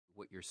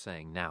you're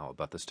saying now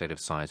about the state of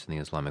science in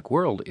the Islamic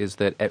world is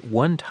that at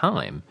one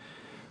time,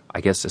 I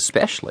guess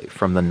especially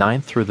from the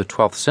 9th through the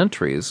 12th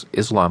centuries,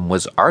 Islam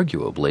was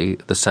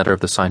arguably the center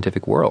of the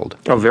scientific world.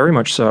 Oh, very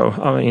much so.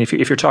 I mean, if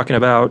you're talking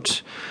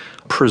about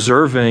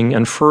preserving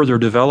and further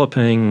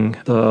developing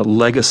the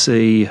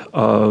legacy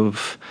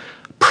of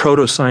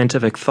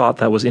proto-scientific thought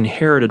that was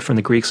inherited from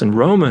the Greeks and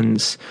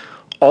Romans,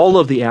 all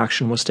of the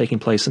action was taking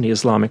place in the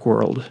Islamic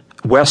world.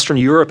 Western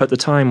Europe at the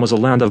time was a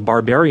land of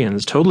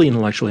barbarians, totally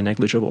intellectually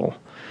negligible.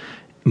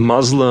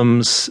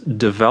 Muslims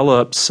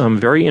developed some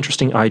very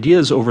interesting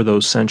ideas over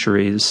those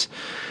centuries,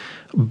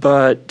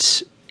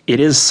 but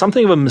it is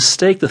something of a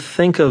mistake to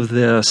think of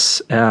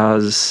this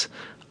as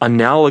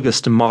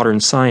analogous to modern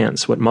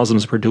science, what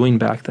Muslims were doing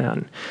back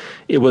then.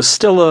 It was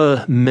still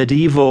a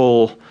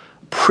medieval,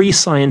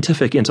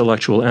 pre-scientific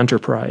intellectual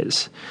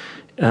enterprise.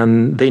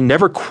 And they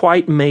never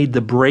quite made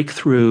the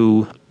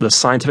breakthrough, the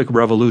scientific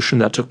revolution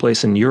that took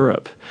place in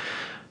Europe.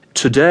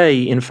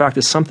 Today, in fact,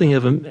 is something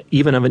of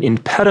even of an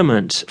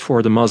impediment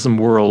for the Muslim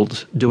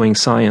world doing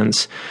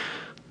science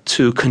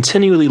to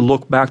continually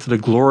look back to the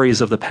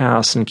glories of the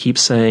past and keep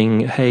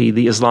saying, hey,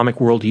 the Islamic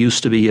world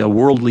used to be a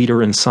world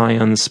leader in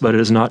science, but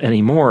it is not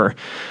anymore.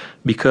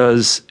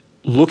 Because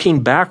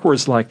looking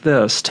backwards like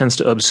this tends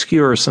to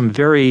obscure some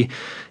very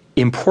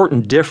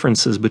important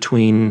differences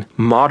between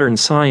modern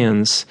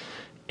science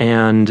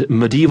and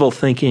medieval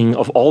thinking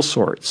of all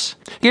sorts.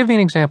 Give me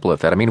an example of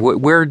that. I mean,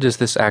 where does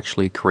this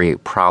actually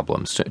create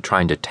problems,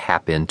 trying to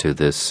tap into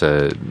this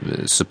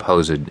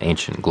supposed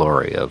ancient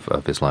glory of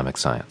Islamic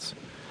science?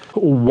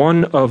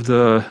 One of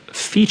the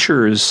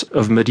features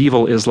of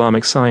medieval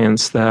Islamic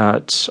science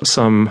that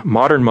some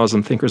modern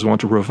Muslim thinkers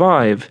want to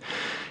revive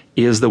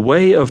is the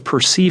way of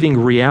perceiving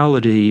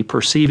reality,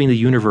 perceiving the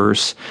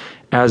universe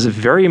as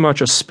very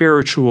much a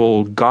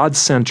spiritual,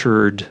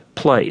 God-centered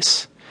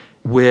place,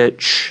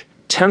 which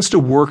tends to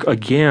work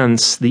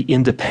against the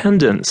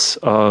independence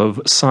of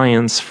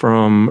science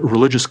from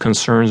religious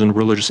concerns and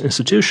religious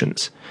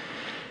institutions.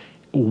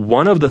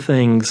 One of the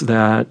things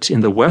that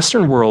in the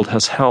Western world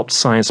has helped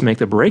science make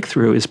the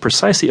breakthrough is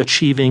precisely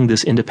achieving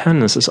this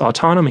independence, this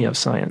autonomy of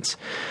science.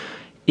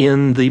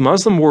 In the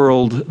Muslim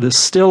world, this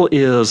still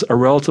is a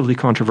relatively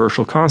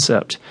controversial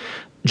concept.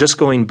 Just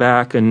going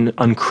back and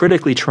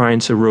uncritically trying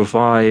to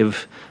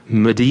revive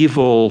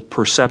medieval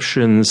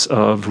perceptions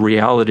of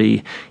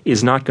reality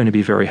is not going to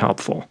be very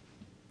helpful.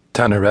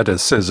 Tanner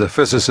Edis is a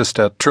physicist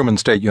at Truman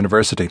State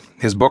University.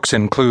 His books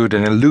include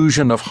An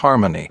Illusion of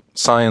Harmony,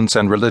 Science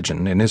and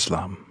Religion in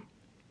Islam.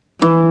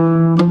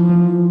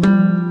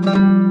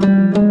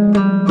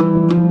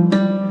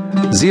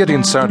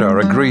 Ziauddin Sardar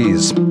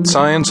agrees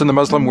science in the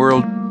Muslim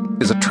world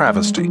is a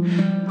travesty,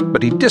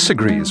 but he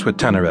disagrees with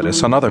Tanner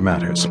Edis on other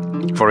matters.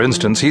 For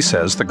instance, he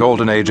says the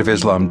Golden Age of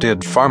Islam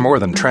did far more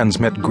than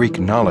transmit Greek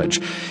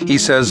knowledge. He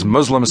says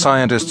Muslim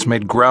scientists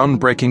made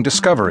groundbreaking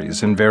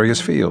discoveries in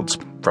various fields,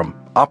 from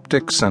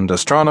optics and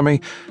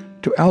astronomy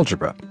to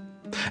algebra.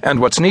 And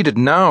what's needed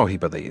now, he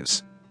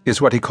believes,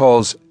 is what he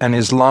calls an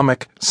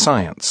Islamic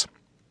science.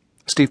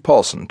 Steve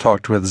Paulson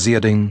talked with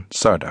Ziauddin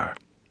Sardar.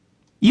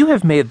 You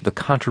have made the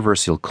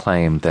controversial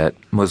claim that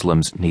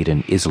Muslims need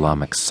an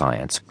Islamic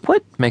science.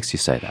 What makes you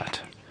say that?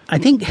 I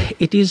think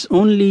it is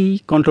only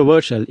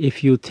controversial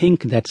if you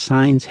think that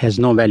science has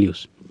no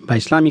values. By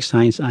Islamic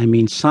science, I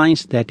mean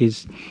science that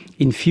is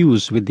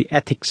infused with the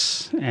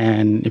ethics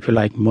and, if you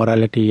like,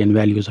 morality and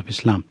values of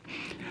Islam.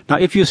 Now,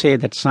 if you say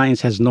that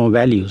science has no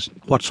values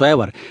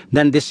whatsoever,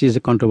 then this is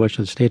a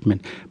controversial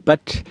statement.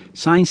 But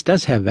science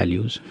does have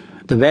values.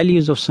 The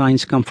values of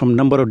science come from a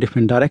number of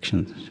different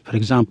directions. For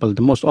example,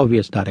 the most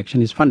obvious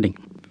direction is funding.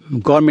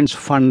 Governments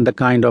fund the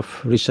kind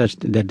of research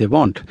that they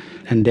want,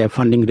 and their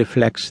funding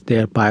reflects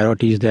their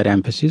priorities, their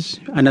emphasis.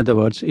 In other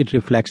words, it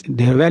reflects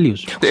their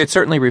values. It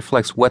certainly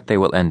reflects what they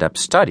will end up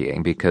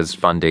studying, because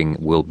funding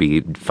will be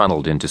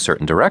funneled into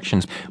certain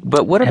directions.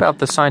 But what about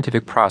the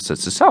scientific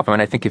process itself? I mean,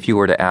 I think if you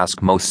were to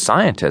ask most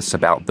scientists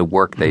about the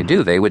work they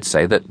do, they would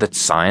say that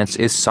science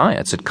is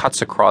science. It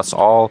cuts across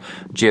all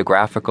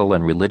geographical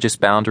and religious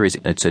boundaries.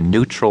 It's a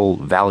neutral,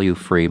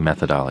 value-free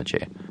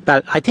methodology.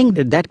 Well, I think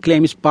that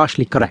claim is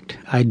partially correct.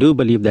 I do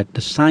believe that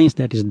the science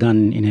that is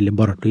done in a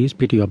laboratory is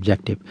pretty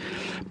objective.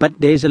 But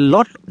there is a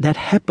lot that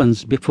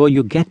happens before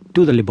you get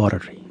to the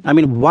laboratory. I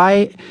mean,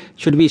 why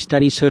should we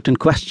study certain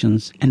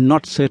questions and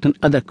not certain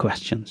other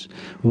questions?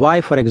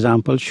 Why, for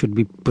example, should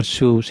we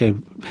pursue, say,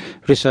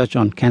 research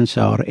on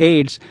cancer or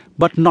AIDS,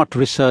 but not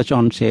research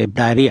on, say,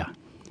 diarrhea?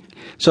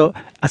 So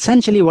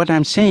essentially what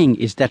I'm saying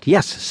is that,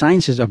 yes,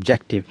 science is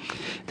objective.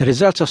 The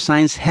results of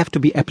science have to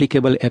be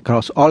applicable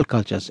across all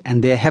cultures,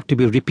 and they have to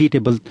be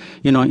repeatable,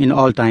 in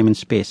all time and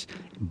space.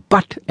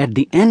 But at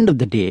the end of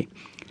the day,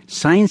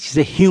 science is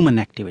a human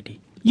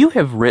activity. You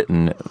have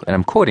written, and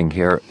I'm quoting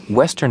here,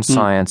 Western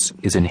science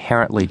is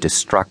inherently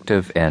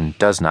destructive and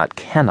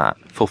cannot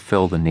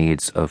fulfill the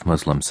needs of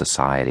Muslim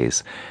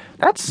societies.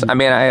 That's, I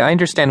mean, I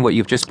understand what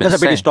you've just been saying.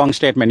 That's a pretty strong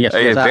statement, yes.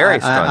 A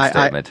very strong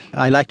statement.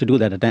 I like to do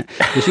that.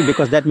 You see,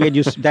 because that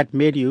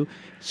made you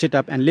sit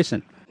up and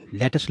listen.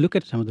 Let us look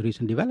at some of the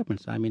recent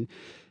developments. I mean,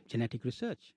 genetic research.